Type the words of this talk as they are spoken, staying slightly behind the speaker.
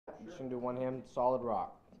Just gonna do one hymn, Solid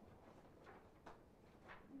Rock.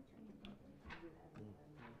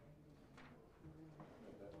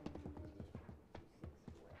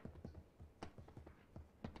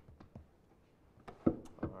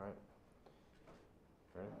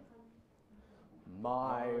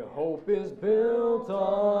 My hope is built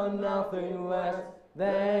on nothing less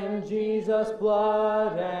than Jesus'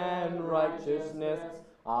 blood and righteousness.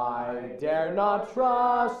 I dare not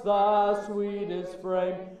trust the sweetest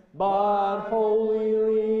frame, but wholly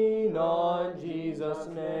lean on Jesus'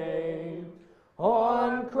 name.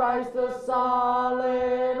 On Christ the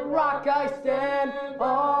solid rock I stand,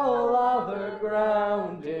 all other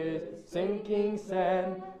ground is sinking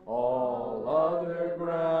sand. All other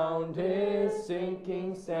ground is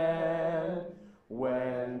sinking sand.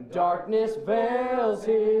 When darkness veils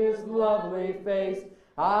his lovely face,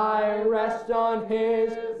 I rest on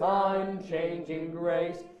his unchanging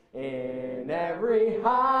grace. In every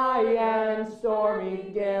high and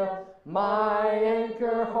stormy gale, my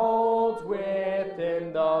anchor holds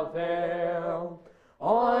within the veil.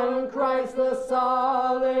 On Christ the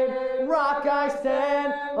solid rock I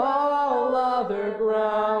stand, all other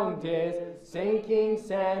ground is sinking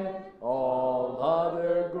sand. All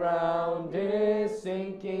other ground is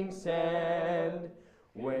sinking sand.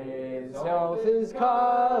 With oath his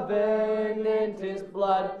covenant, his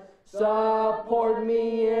blood, support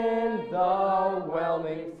me in the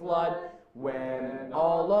whelming flood. When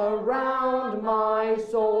all around my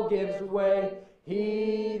soul gives way,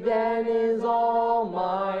 he then is all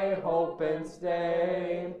my hope and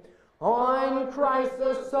stay. On Christ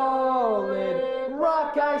the solid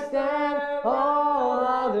rock I stand, all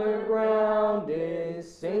other ground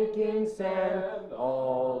is sinking sand.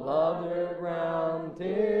 All other ground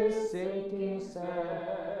is sinking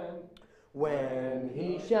sand. When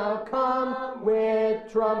he shall come with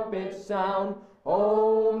trumpet sound,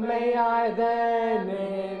 oh, may I then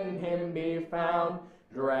in him be found,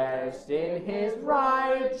 dressed in his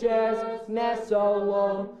righteousness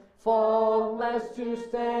alone, faultless to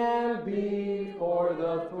stand before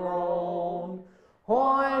the throne.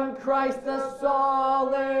 On Christ the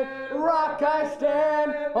solid rock I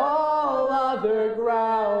stand, all other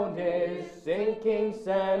ground is sinking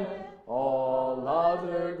sand. All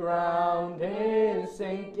other ground is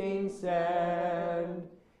sinking sand.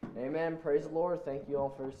 Amen. Praise the Lord. Thank you all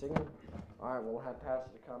for singing. All right, we'll have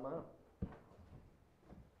Pastor to come up.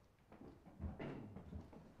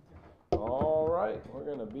 All right, we're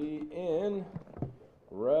going to be in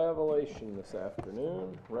Revelation this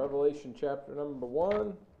afternoon. Revelation chapter number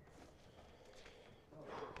 1.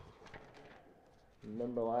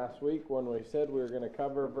 Remember last week when we said we were going to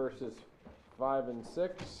cover verses 5 and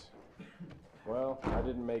 6? Well, I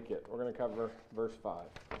didn't make it. We're going to cover verse 5.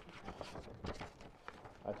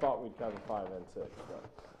 I thought we'd cover 5 and 6. But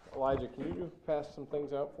Elijah, can you pass some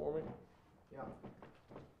things out for me? Yeah.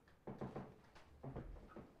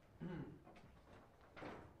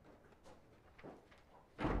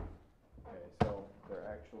 Okay, so they're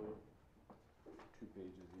actually 2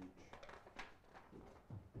 pages each.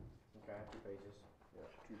 Okay, 2 pages. Yeah,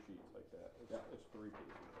 2 sheets like that. It's 3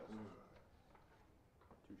 pages.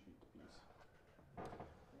 2 sheets apiece.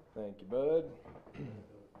 Thank you, bud.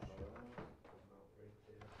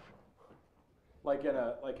 Like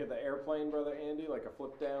in the airplane, Brother Andy, like a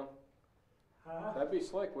flip down. That'd be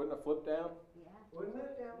slick, wouldn't it? Flip down? Yeah. Wouldn't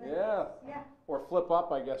it? Yeah. Yeah. Or flip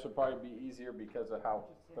up, I guess, would probably be easier because of how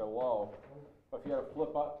they're low. But if you had to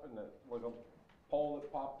flip up and it was a pole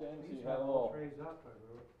that popped in, so you had a little. Trays up,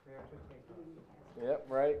 they have to take off. Yep,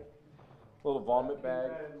 right. Little vomit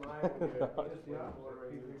bag.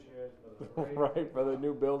 Right, for the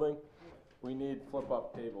new building. We need flip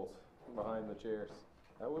up tables behind the chairs.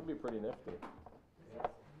 That would be pretty nifty.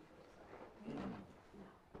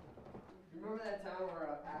 Remember that time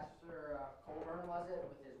where Pastor Colburn, was it,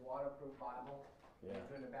 with his waterproof Bible? Yeah.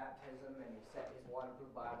 During the baptism, and he set his waterproof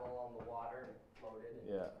Bible on the water and it floated. And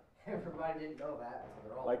Yeah. everybody didn't know that. So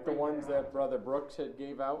they're all Like the freaking ones out. that Brother Brooks had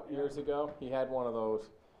gave out years ago. He had one of those,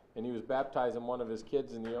 and he was baptizing one of his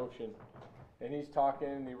kids in the ocean. And he's talking,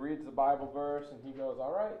 and he reads the Bible verse, and he goes,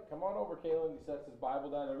 "All right, come on over, Caleb." He sets his Bible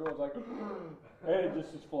down. Everyone's like, and it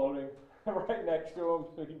just is floating right next to him.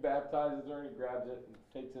 So he baptizes her, and he grabs it and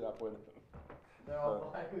takes it up with him. They're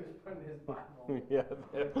all thought he was putting his Bible. Yeah,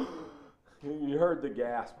 you heard the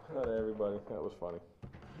gasp out of everybody. That was funny.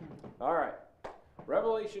 All right,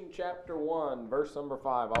 Revelation chapter 1, verse number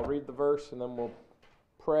 5. I'll read the verse, and then we'll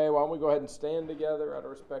pray. Why don't we go ahead and stand together out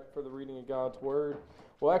of respect for the reading of God's Word.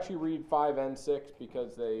 We'll actually read 5 and 6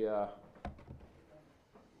 because they,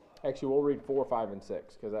 actually we'll read 4, 5, and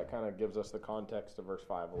 6 because that kind of gives us the context of verse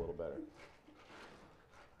 5 a little better.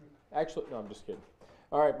 Actually, no, I'm just kidding.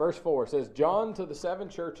 All right, verse 4 says, John to the 7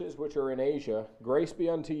 churches which are in Asia, grace be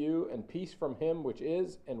unto you, and peace from him which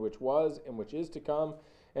is, and which was, and which is to come,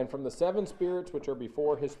 and from the 7 spirits which are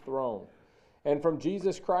before his throne, and from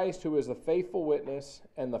Jesus Christ, who is the faithful witness,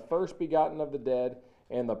 and the first begotten of the dead,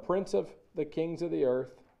 and the prince of the kings of the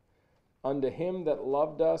earth, unto him that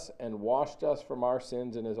loved us and washed us from our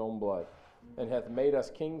sins in his own blood, and hath made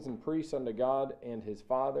us kings and priests unto God and his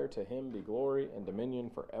Father. To him be glory and dominion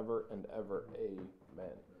forever and ever.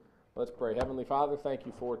 Amen. Let's pray. Heavenly Father, thank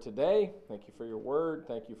you for today. Thank you for your word.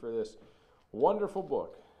 Thank you for this wonderful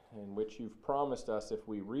book in which you've promised us if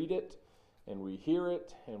we read it and we hear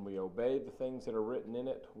it and we obey the things that are written in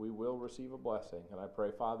it, we will receive a blessing. And I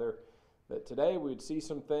pray, Father, that today we'd see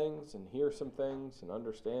some things and hear some things and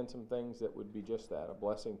understand some things that would be just that, a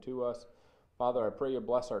blessing to us. Father, I pray you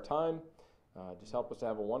bless our time. Just help us to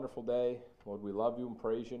have a wonderful day. Lord, we love you and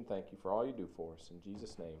praise you and thank you for all you do for us. In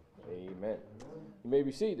Jesus' name, amen. You may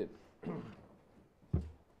be seated.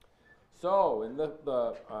 So, in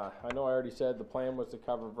I know I already said the plan was to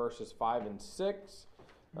cover verses 5 and 6,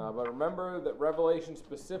 but remember that Revelation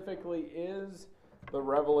specifically is the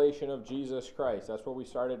revelation of Jesus Christ. That's where we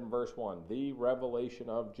started in verse 1, the revelation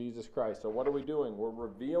of Jesus Christ. So what are we doing? We're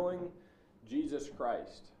revealing Jesus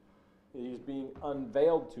Christ. He's being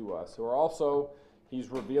unveiled to us. He's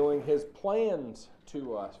revealing his plans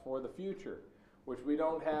to us for the future, which we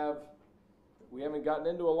haven't gotten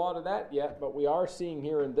into a lot of that yet, but we are seeing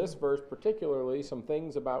here in this verse particularly some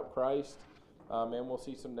things about Christ, and we'll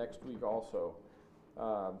see some next week also.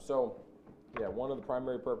 One of the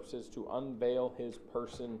primary purposes is to unveil his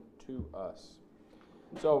person to us.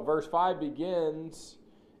 So verse 5 begins,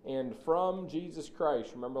 and from Jesus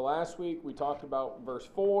Christ. Remember last week we talked about verse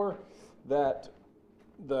 4, that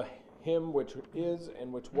the him which is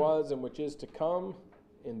and which was and which is to come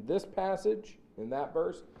in this passage, in that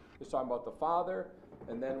verse, is talking about the Father.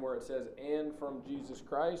 And then where it says, and from Jesus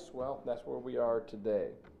Christ, well, that's where we are today.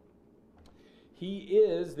 He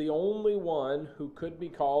is the only one who could be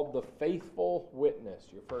called the faithful witness.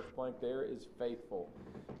 Your first blank there is faithful.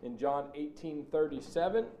 In John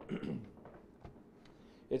 18:37,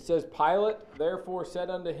 it says, Pilate therefore said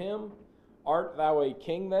unto him, Art thou a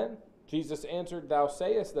king then? Jesus answered, Thou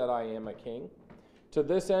sayest that I am a king. To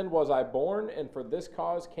this end was I born, and for this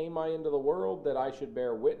cause came I into the world, that I should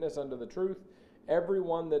bear witness unto the truth. Every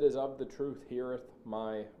one that is of the truth heareth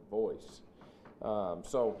my voice.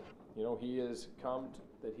 He is come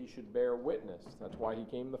that he should bear witness. That's why he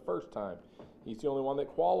came the first time. He's the only one that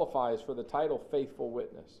qualifies for the title faithful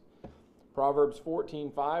witness. Proverbs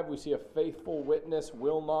 14:5, we see a faithful witness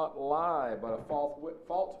will not lie, but a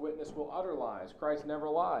false witness will utter lies. Christ never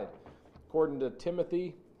lied. According to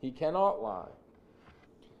Timothy, he cannot lie.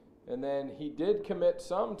 And then he did commit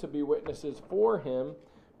some to be witnesses for him,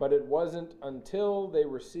 but it wasn't until they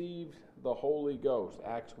received the Holy Ghost.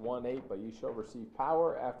 Acts 1:8, but ye shall receive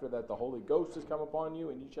power. After that the Holy Ghost is come upon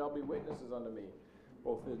you, and ye shall be witnesses unto me,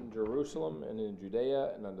 both in Jerusalem and in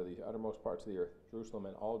Judea and unto the uttermost parts of the earth. Jerusalem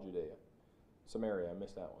and all Judea. Samaria, I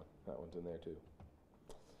missed that one. That one's in there too.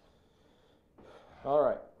 All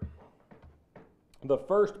right. The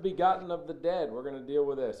first begotten of the dead. We're going to deal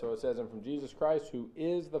with this. So it says, and from Jesus Christ, who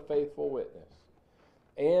is the faithful witness,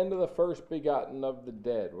 and the first begotten of the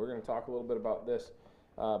dead. We're going to talk a little bit about this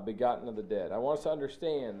begotten of the dead. I want us to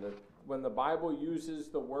understand that when the Bible uses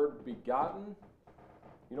the word begotten,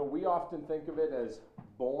 we often think of it as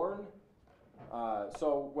born.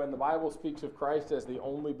 So when the Bible speaks of Christ as the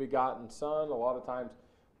only begotten Son, a lot of times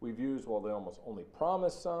we've used, the almost only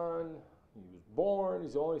promised Son. He was born.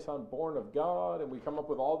 He's the only Son born of God. And we come up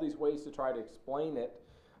with all these ways to try to explain it.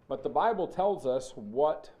 But the Bible tells us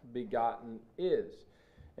what begotten is.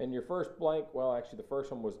 And your first blank, the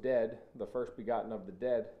first one was dead. The first begotten of the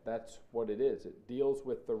dead, that's what it is. It deals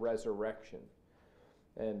with the resurrection.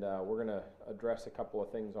 And we're going to address a couple of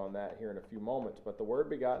things on that here in a few moments. But the word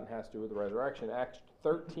begotten has to do with the resurrection. Acts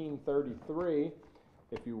 13:33,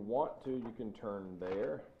 if you want to, you can turn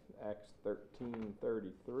there. Acts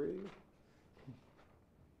 13:33.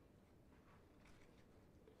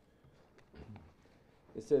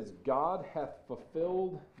 It says, God hath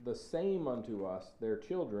fulfilled the same unto us, their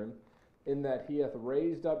children, in that he hath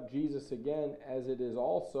raised up Jesus again, as it is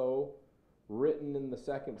also written in the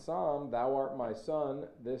second Psalm, Thou art my son,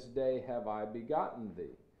 this day have I begotten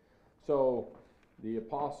thee. So the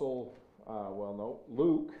apostle,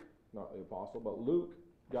 Luke, not the apostle, but Luke,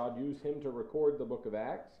 God used him to record the book of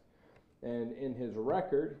Acts. And in his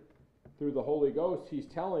record, through the Holy Ghost, he's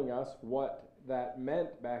telling us what that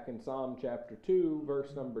meant back in Psalm chapter 2,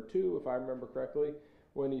 verse number 2, if I remember correctly,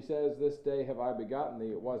 when he says, "This day have I begotten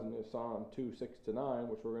thee," it wasn't in Psalm 2, 6-9,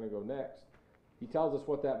 which we're going to go next. He tells us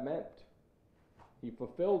what that meant. He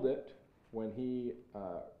fulfilled it when he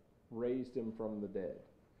raised him from the dead.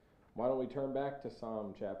 Why don't we turn back to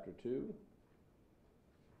Psalm chapter 2?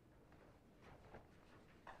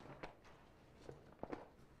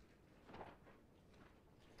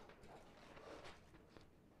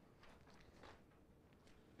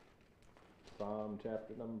 Psalm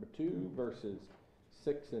chapter number 2, verses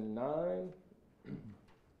 6 and 9,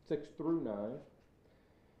 6 through 9.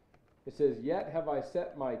 It says, "Yet have I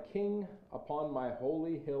set my king upon my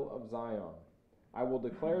holy hill of Zion. I will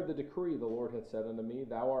declare the decree the Lord hath said unto me,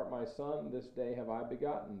 Thou art my son, this day have I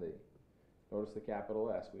begotten thee." Notice the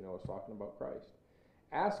capital S, we know it's talking about Christ.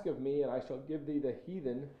 "Ask of me, and I shall give thee the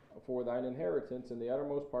heathen for thine inheritance, and the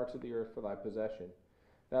uttermost parts of the earth for thy possession.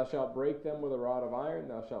 Thou shalt break them with a rod of iron,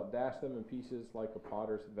 thou shalt dash them in pieces like a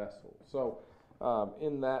potter's vessel." So,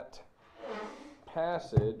 in that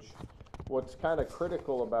passage, what's kind of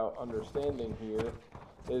critical about understanding here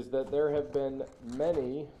is that there have been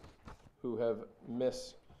many who have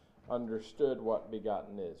misunderstood what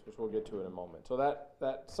begotten is, which we'll get to in a moment. So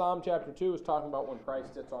that Psalm chapter 2 is talking about when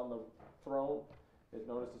Christ sits on the throne.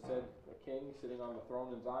 Notice it said a king sitting on the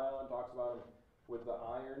throne in Zion, talks about him with the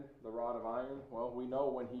iron, the rod of iron. Well, we know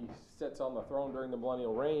when he sits on the throne during the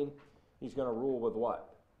millennial reign, he's going to rule with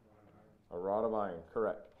what? A rod of iron,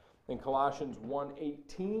 correct. In Colossians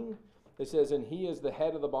 1:18, it says, "And he is the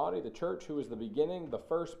head of the body, the church, who is the beginning, the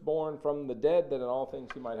firstborn from the dead, that in all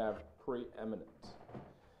things he might have preeminence."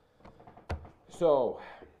 So,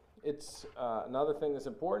 it's another thing that's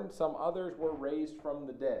important. Some others were raised from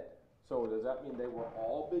the dead. So does that mean they were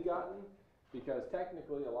all begotten? Because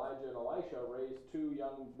technically Elijah and Elisha raised 2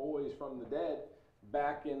 young boys from the dead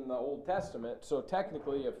back in the Old Testament. So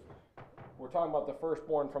technically, if we're talking about the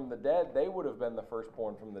firstborn from the dead, they would have been the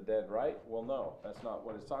firstborn from the dead, right? Well, no, that's not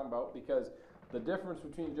what it's talking about, because the difference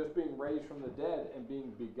between just being raised from the dead and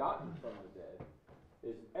being begotten from the dead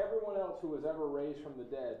is everyone else who was ever raised from the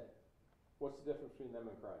dead, what's the difference between them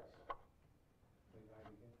and Christ?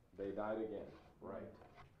 They died again, right.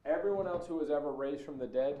 Everyone else who was ever raised from the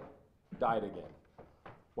dead died again.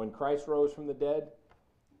 When Christ rose from the dead,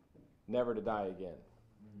 never to die again.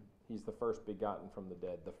 He's the first begotten from the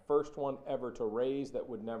dead, the first one ever to raise that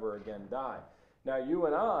would never again die. Now you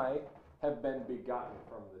and I have been begotten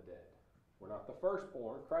from the dead. We're not the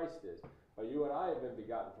firstborn, Christ is. But you and I have been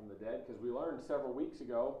begotten from the dead, because we learned several weeks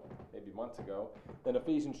ago, maybe months ago, in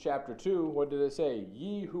Ephesians chapter 2, what did it say?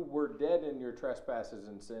 "Ye who were dead in your trespasses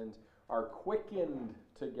and sins are quickened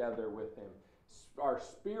together with him." Our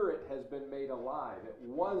spirit has been made alive. It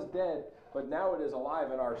was dead, but now it is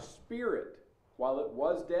alive, and our spirit, while it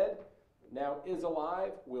was dead, now is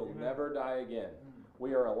alive, will never die again.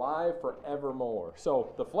 We are alive forevermore.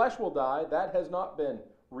 So the flesh will die. That has not been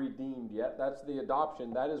redeemed yet. That's the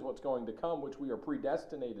adoption. That is what's going to come, which we are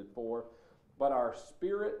predestinated for. But our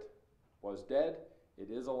spirit was dead. It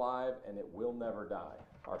is alive, and it will never die.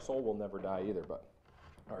 Our soul will never die either, but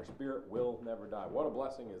our spirit will never die. What a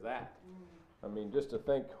blessing is that? I mean, just to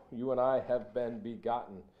think you and I have been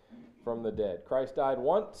begotten from the dead. Christ died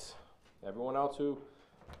once. Everyone else who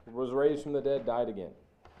was raised from the dead died again.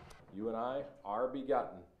 You and I are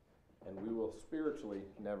begotten, and we will spiritually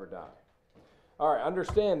never die. All right,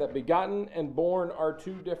 understand that begotten and born are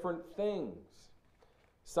 2 different things.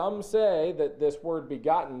 Some say that this word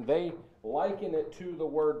begotten, they liken it to the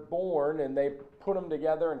word born, and they put them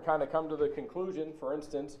together and kind of come to the conclusion. For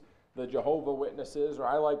instance, the Jehovah Witnesses, or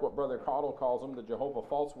I like what Brother Caudill calls them, the Jehovah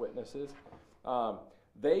False Witnesses,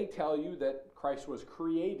 they tell you that Christ was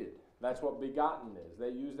created. That's what begotten is. They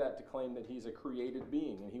use that to claim that he's a created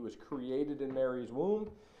being, and he was created in Mary's womb,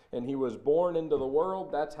 and he was born into the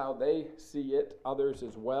world. That's how they see it, others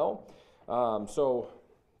as well. So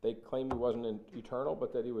they claim he wasn't eternal,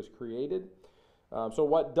 but that he was created. So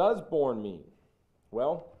what does born mean?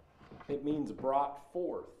 Well, it means brought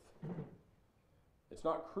forth. It's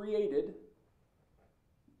not created.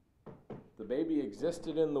 The baby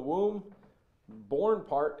existed in the womb. Born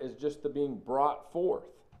part is just the being brought forth.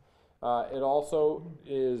 It also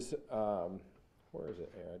is, where is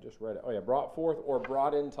it here? I just read it. Oh yeah, brought forth or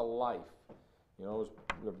brought into life. You know, it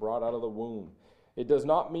was brought out of the womb. It does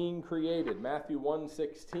not mean created. Matthew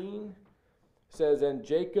 1:16 says, "And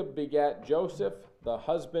Jacob begat Joseph, the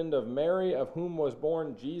husband of Mary, of whom was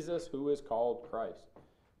born Jesus, who is called Christ."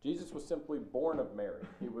 Jesus was simply born of Mary.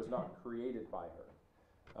 He was not created by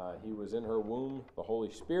her. He was in her womb. The Holy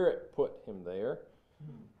Spirit put him there,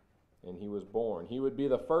 and he was born. He would be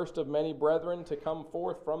the first of many brethren to come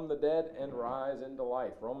forth from the dead and rise into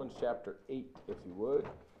life. Romans chapter 8, if you would.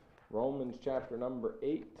 Romans chapter number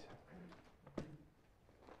 8.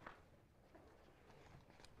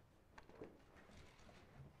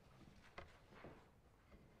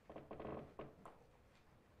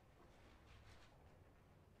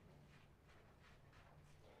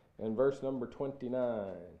 And verse number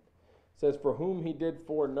 29 says, "For whom he did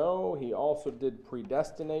foreknow, he also did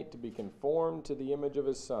predestinate to be conformed to the image of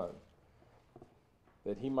his Son,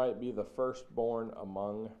 that he might be the firstborn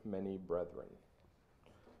among many brethren."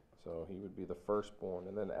 So he would be the firstborn.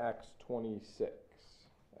 And then Acts 26.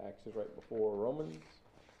 Acts is right before Romans.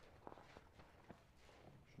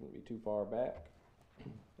 Shouldn't be too far back.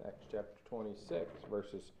 Acts chapter 26,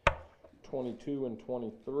 verses 22 and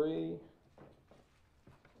 23. It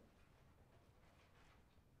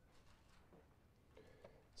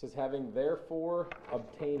says, "Having therefore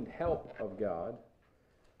obtained help of God,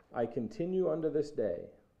 I continue unto this day,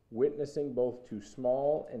 witnessing both to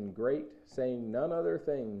small and great, saying none other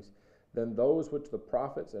things than those which the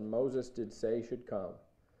prophets and Moses did say should come,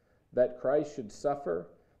 that Christ should suffer,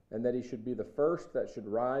 and that he should be the first that should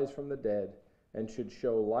rise from the dead, and should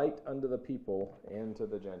show light unto the people and to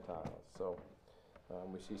the Gentiles." So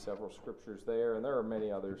we see several scriptures there, and there are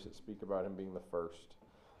many others that speak about him being the first.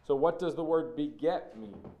 So what does the word beget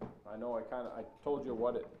mean? I know I told you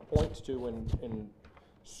what it points to in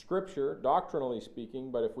Scripture, doctrinally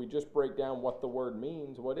speaking, but if we just break down what the word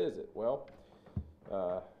means, what is it? Well,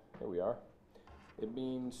 here we are. It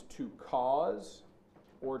means to cause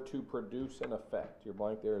or to produce an effect. Your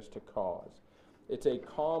blank there is to cause. It's a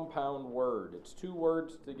compound word. It's two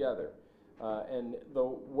words together. And the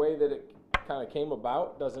way that it kind of came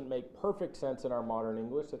about doesn't make perfect sense in our modern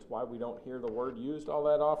English. That's why we don't hear the word used all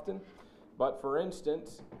that often. But for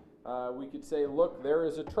instance, we could say, look, there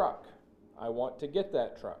is a truck. I want to get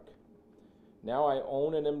that truck. Now I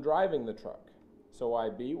own and am driving the truck. So I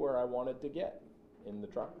be where I wanted to get in the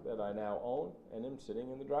truck that I now own and am sitting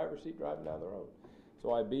in the driver's seat driving down the road.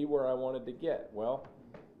 So I be where I wanted to get. Well,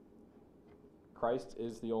 Christ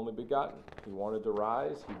is the only begotten. He wanted to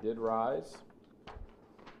rise. He did rise.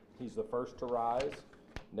 He's the first to rise,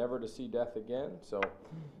 never to see death again. So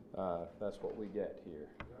that's what we get here.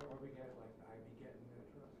 Is that what we get, like, I be getting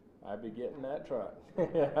that truck? I be getting that truck.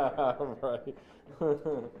 Yeah, right.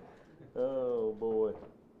 Oh, boy.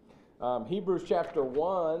 Hebrews chapter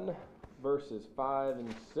 1, verses 5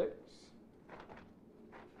 and 6.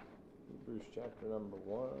 Hebrews chapter number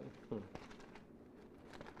 1.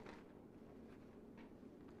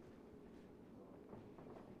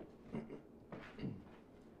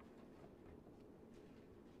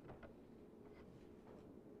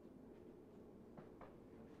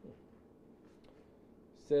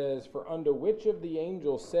 Says, "For unto which of the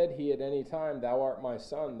angels said he at any time, Thou art my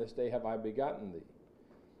son, this day have I begotten thee?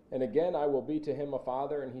 And again I will be to him a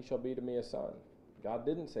father, and he shall be to me a son." God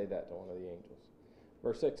didn't say that to one of the angels.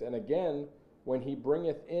 Verse 6, "And again, when he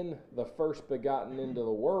bringeth in the first begotten into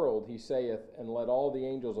the world, he saith, And let all the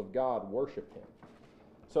angels of God worship him."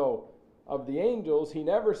 So, of the angels, he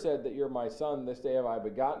never said that you're my son, this day have I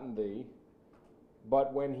begotten thee.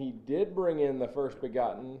 But when he did bring in the first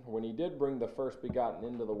begotten, when he did bring the first begotten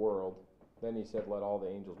into the world, then he said, let all the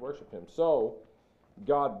angels worship him. So,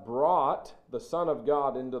 God brought the Son of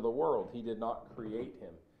God into the world. He did not create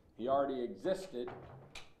him. He already existed,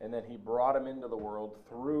 and then he brought him into the world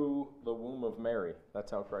through the womb of Mary.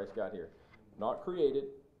 That's how Christ got here. Not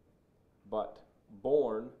created, but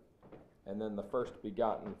born, and then the first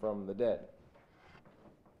begotten from the dead.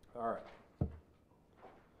 All right.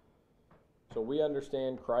 So we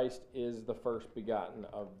understand Christ is the first begotten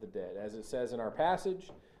of the dead. As it says in our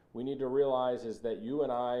passage, we need to realize is that you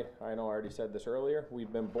and I know I already said this earlier,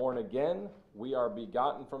 we've been born again. We are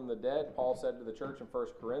begotten from the dead. Paul said to the church in 1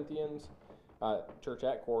 Corinthians, church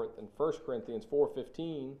at Corinth, in 1 Corinthians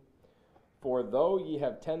 4:15, "For though ye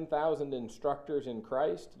have 10,000 instructors in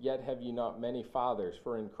Christ, yet have ye not many fathers.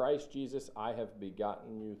 For in Christ Jesus I have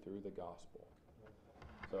begotten you through the gospel."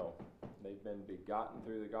 So they've been begotten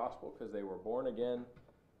through the gospel because they were born again,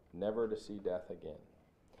 never to see death again.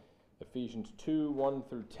 Ephesians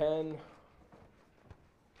 2:1-10.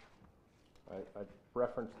 I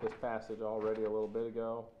referenced this passage already a little bit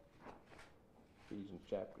ago. Ephesians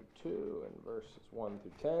chapter 2 and verses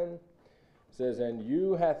 1-10. It says, "And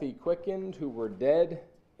you hath he quickened who were dead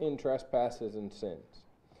in trespasses and sins,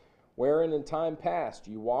 wherein in time past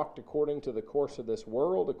you walked according to the course of this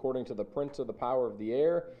world, according to the prince of the power of the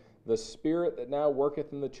air, the spirit that now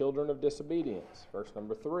worketh in the children of disobedience." Verse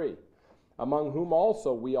number 3. "Among whom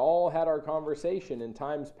also we all had our conversation in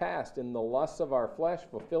times past in the lusts of our flesh,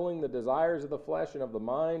 fulfilling the desires of the flesh and of the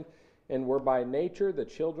mind, and were by nature the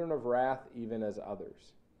children of wrath, even as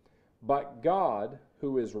others. But God,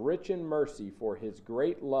 who is rich in mercy for his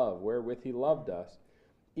great love wherewith he loved us,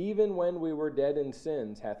 even when we were dead in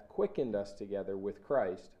sins, hath quickened us together with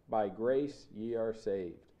Christ. By grace ye are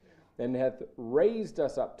saved, and hath raised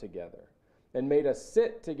us up together, and made us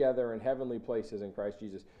sit together in heavenly places in Christ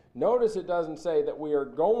Jesus. Notice it doesn't say that we are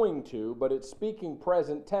going to, but it's speaking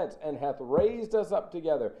present tense, and hath raised us up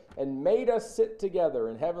together, and made us sit together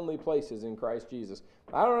in heavenly places in Christ Jesus.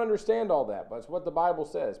 I don't understand all that, but it's what the Bible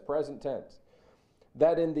says, present tense.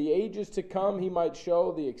 That in the ages to come he might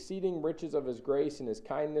show the exceeding riches of his grace and his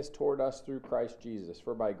kindness toward us through Christ Jesus.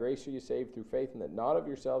 For by grace are you saved through faith, and that not of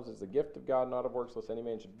yourselves is the gift of God, not of works, lest any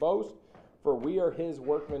man should boast. For we are his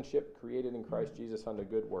workmanship, created in Christ Jesus unto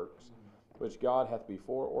good works, which God hath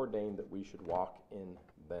before ordained that we should walk in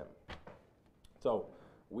them. So,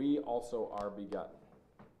 we also are begotten.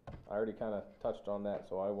 I already kind of touched on that,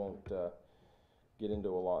 so I won't get into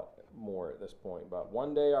a lot more at this point. But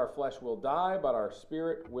one day our flesh will die, but our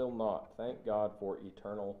spirit will not. Thank God for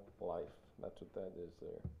eternal life. That's what that is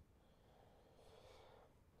there.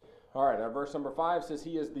 All right, our verse number 5 says,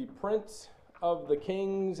 he is the prince of the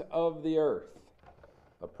kings of the earth.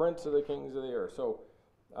 The prince of the kings of the earth. So,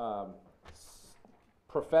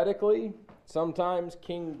 prophetically, sometimes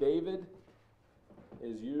King David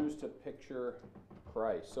is used to picture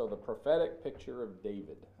Christ. So the prophetic picture of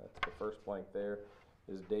David, that's the first blank there,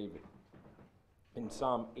 is David. In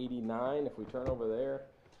Psalm 89, if we turn over there,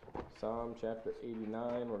 Psalm chapter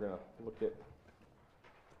 89, we're going to look at,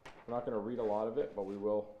 we're not going to read a lot of it, but we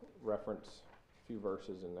will reference a few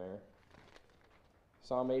verses in there.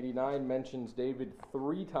 Psalm 89 mentions David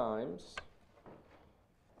 3 times,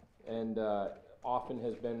 and often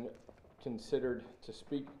has been considered to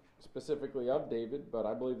speak specifically of David, but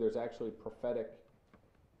I believe there's actually prophetic,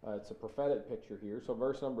 it's a prophetic picture here. So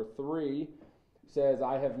verse number 3 says,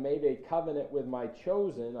 I have made a covenant with my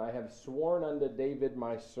chosen, I have sworn unto David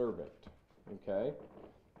my servant. Okay.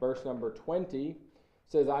 Verse number 20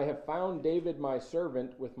 says, I have found David my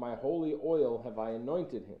servant, with my holy oil have I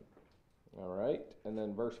anointed him. All right. And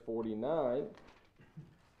then verse 49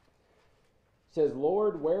 says,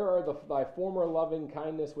 Lord, where are thy former loving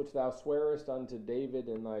kindness which thou swearest unto David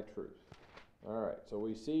in thy truth? All right, so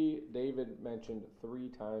we see David mentioned 3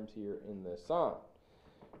 times here in this psalm.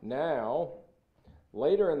 Now,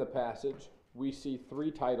 later in the passage, we see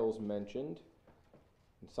 3 titles mentioned.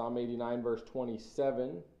 In Psalm 89, verse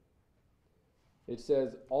 27, it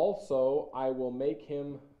says, also I will make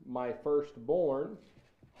him my firstborn,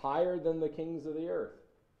 higher than the kings of the earth.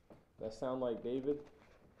 Does that sound like David?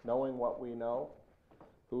 Knowing what we know,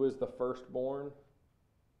 who is the firstborn?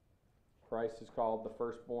 Christ is called the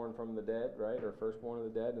firstborn from the dead, right? Or firstborn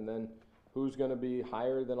of the dead. And then who's going to be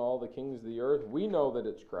higher than all the kings of the earth? We know that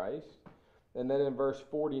it's Christ. And then in verse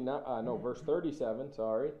 37,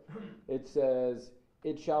 it says,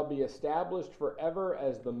 it shall be established forever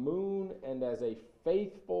as the moon and as a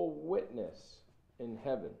faithful witness in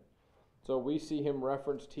heaven. So we see him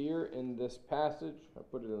referenced here in this passage. I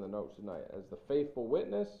put it in the notes tonight as the faithful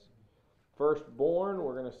witness, firstborn,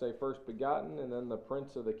 we're going to say first begotten, and then the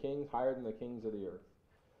prince of the kings, higher than the kings of the earth.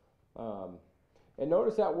 And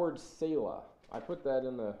notice that word Selah. I put that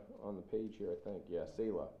on the page here, I think. Yeah,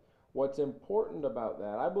 Selah. What's important about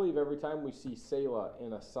that, I believe every time we see Selah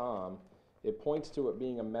in a psalm, it points to it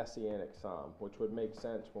being a messianic psalm, which would make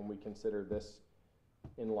sense when we consider this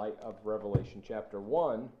in light of Revelation chapter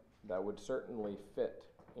 1. That would certainly fit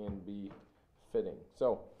and be fitting.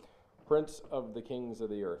 So, Prince of the kings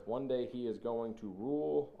of the earth. One day he is going to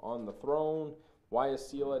rule on the throne. Why is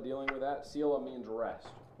Selah dealing with that? Selah means rest.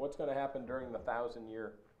 What's going to happen during the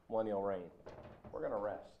 1,000-year millennial reign? We're going to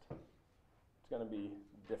rest. It's going to be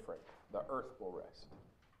different. The earth will rest.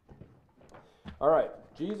 All right.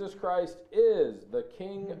 Jesus Christ is the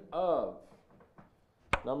King of,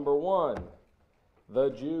 number 1, the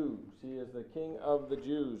Jews. He is the King of the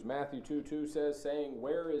Jews. Matthew 2:2 says, saying,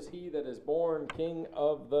 where is he that is born King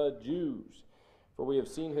of the Jews? For we have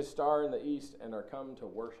seen his star in the east and are come to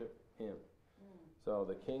worship him. So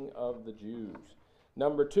the King of the Jews.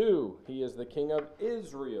 Number 2, he is the King of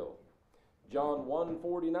Israel. John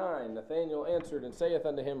 1:49, Nathanael answered and saith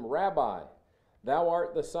unto him, Rabbi, thou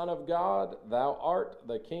art the Son of God, thou art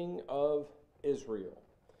the King of Israel.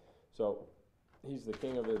 So he's the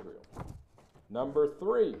King of Israel. Number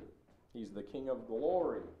 3, he's the King of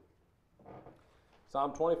glory.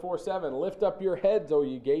 Psalm 24:7, lift up your heads, O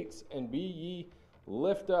ye gates, and be ye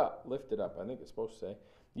lifted up, I think it's supposed to say,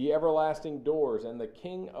 ye everlasting doors, and the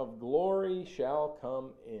King of glory shall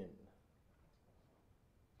come in.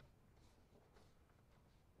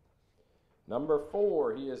 Number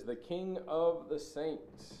 4, he is the King of the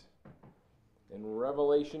saints. In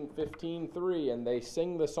Revelation 15:3, and they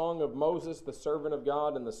sing the song of Moses, the servant of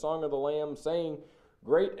God, and the song of the Lamb, saying,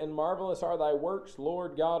 Great and marvelous are thy works,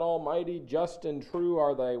 Lord God Almighty, just and true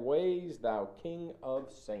are thy ways, thou King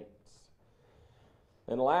of saints.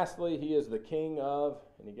 And lastly, he is the King of,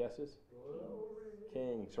 any guesses?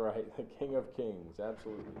 Kings, right, the King of kings,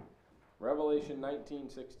 absolutely. Revelation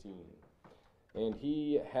 19:16. And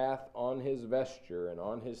he hath on his vesture and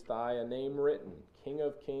on his thigh a name written, King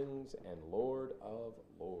of kings and Lord of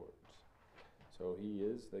lords. So he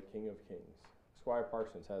is the King of kings. Squire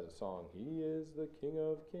Parsons has a song, He is the King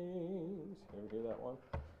of kings. You ever hear that one?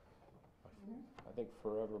 I think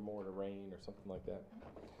Forevermore to Reign or something like that.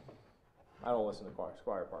 I don't listen to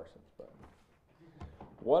Squire Parsons, but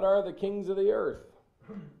what are the kings of the earth?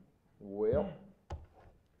 Well,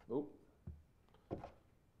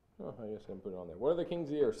 I guess I can put it on there. What are the kings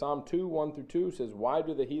of the earth? Psalm 2:1-2 says, Why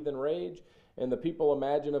do the heathen rage, and the people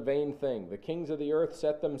imagine a vain thing? The kings of the earth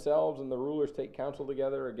set themselves, and the rulers take counsel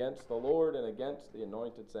together against the Lord and against the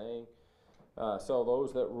anointed, saying, so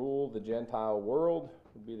those that rule the Gentile world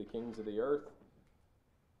would be the kings of the earth.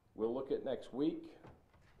 We'll look at next week.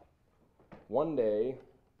 One day,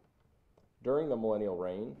 during the millennial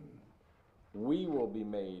reign, we will be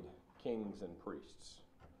made kings and priests.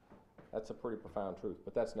 That's a pretty profound truth,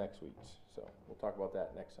 but that's next week's. So we'll talk about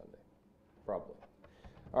that next Sunday, probably.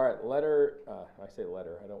 All right, letter. I say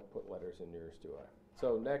letter. I don't put letters in yours, do I?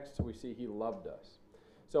 So next we see he loved us.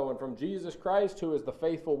 So, and from Jesus Christ, who is the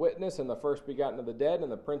faithful witness and the first begotten of the dead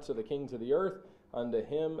and the prince of the kings of the earth, unto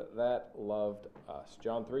him that loved us.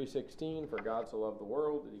 John 3:16, for God so loved the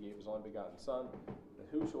world that he gave his only begotten Son, that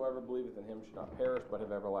whosoever believeth in him should not perish but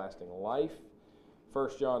have everlasting life.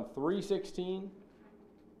 1 John 3:16.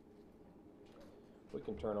 We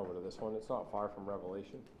can turn over to this one. It's not far from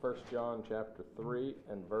Revelation. 1 John chapter 3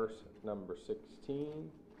 and verse number 16.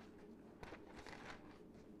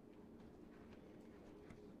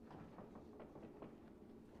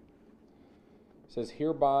 It says,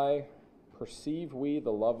 Hereby perceive we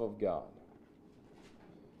the love of God,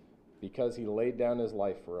 because he laid down his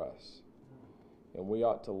life for us, and we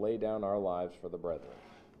ought to lay down our lives for the brethren.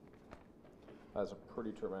 That's a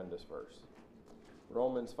pretty tremendous verse.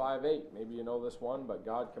 Romans 5:8, maybe you know this one, but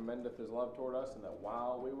God commendeth his love toward us, and that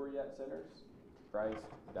while we were yet sinners, Christ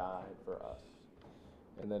died for us.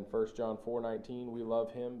 And then 1 John 4:19, we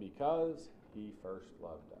love him because he first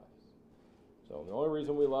loved us. So the only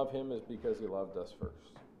reason we love him is because he loved us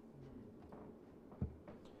first.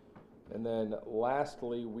 And then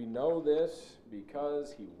lastly, we know this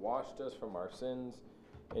because he washed us from our sins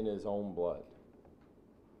in his own blood.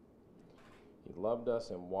 He loved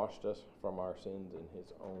us and washed us from our sins in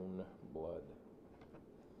his own blood.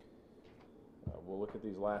 We'll look at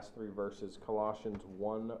these last three verses. Colossians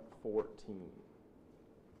 1:14.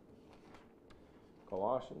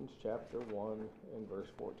 Colossians chapter 1 and verse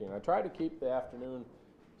 14. I try to keep the afternoon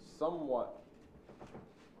somewhat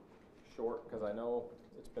short because I know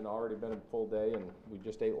it's already been a full day and we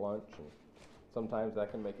just ate lunch, and sometimes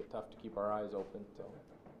that can make it tough to keep our eyes open. So,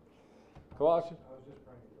 Colossians. I was just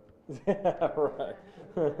praying about it.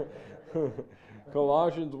 Right.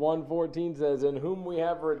 Colossians 1:14 says, In whom we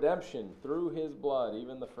have redemption through his blood,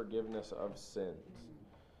 even the forgiveness of sins.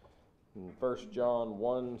 And 1 John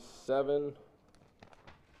 1:7.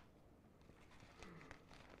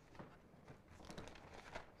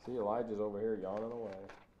 See, Elijah's over here yawning away.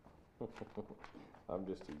 I'm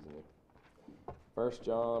just teasing you. 1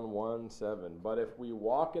 John 1:7. But if we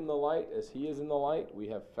walk in the light as he is in the light, we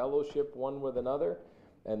have fellowship one with another,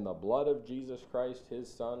 and the blood of Jesus Christ,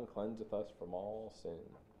 his Son, cleanseth us from all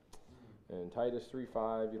sin. And Titus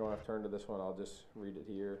 3:5, you don't have to turn to this one, I'll just read it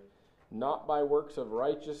here. Not by works of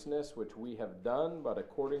righteousness which we have done, but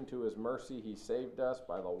according to his mercy he saved us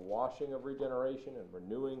by the washing of regeneration and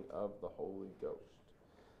renewing of the Holy Ghost.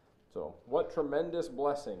 So, what tremendous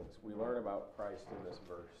blessings we learn about Christ in this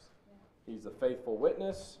verse. He's the faithful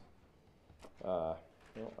witness. I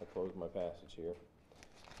closed my passage here.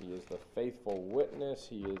 He is the faithful witness.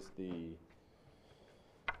 He is the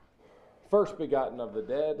first begotten of the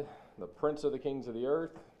dead, the prince of the kings of the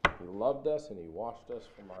earth. He loved us and he washed us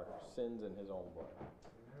from our sins in his own blood.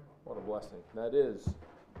 What a blessing. That is,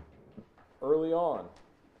 early on,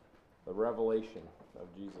 the revelation of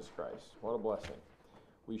Jesus Christ. What a blessing.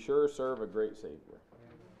 We sure serve a great Savior.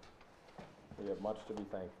 We have much to be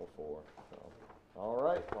thankful for. So, all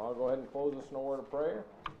right, well, I'll go ahead and close this in a word of prayer.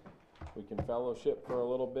 We can fellowship for a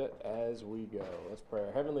little bit as we go. Let's pray.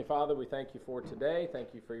 Heavenly Father, we thank you for today.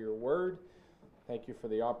 Thank you for your word. Thank you for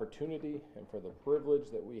the opportunity and for the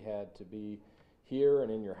privilege that we had to be here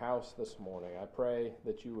and in your house this morning. I pray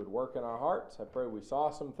that you would work in our hearts. I pray we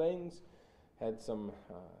saw some things, had some,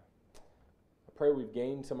 I pray we've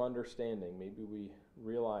gained some understanding. Maybe we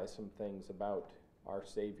realize some things about our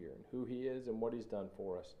Savior and who He is and what He's done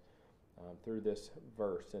for us through this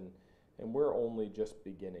verse. And we're only just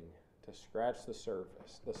beginning to scratch the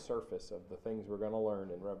surface of the things we're going to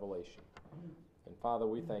learn in Revelation. And Father,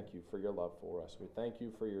 we thank you for your love for us. We thank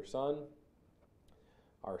you for your Son,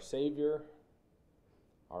 our Savior,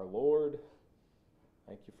 our Lord.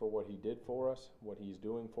 Thank you for what He did for us, what He's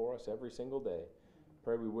doing for us every single day.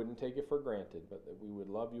 Pray we wouldn't take it for granted, but that we would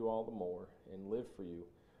love you all the more and live for you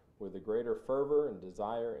with a greater fervor and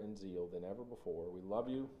desire and zeal than ever before. We love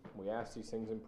you. We ask these things in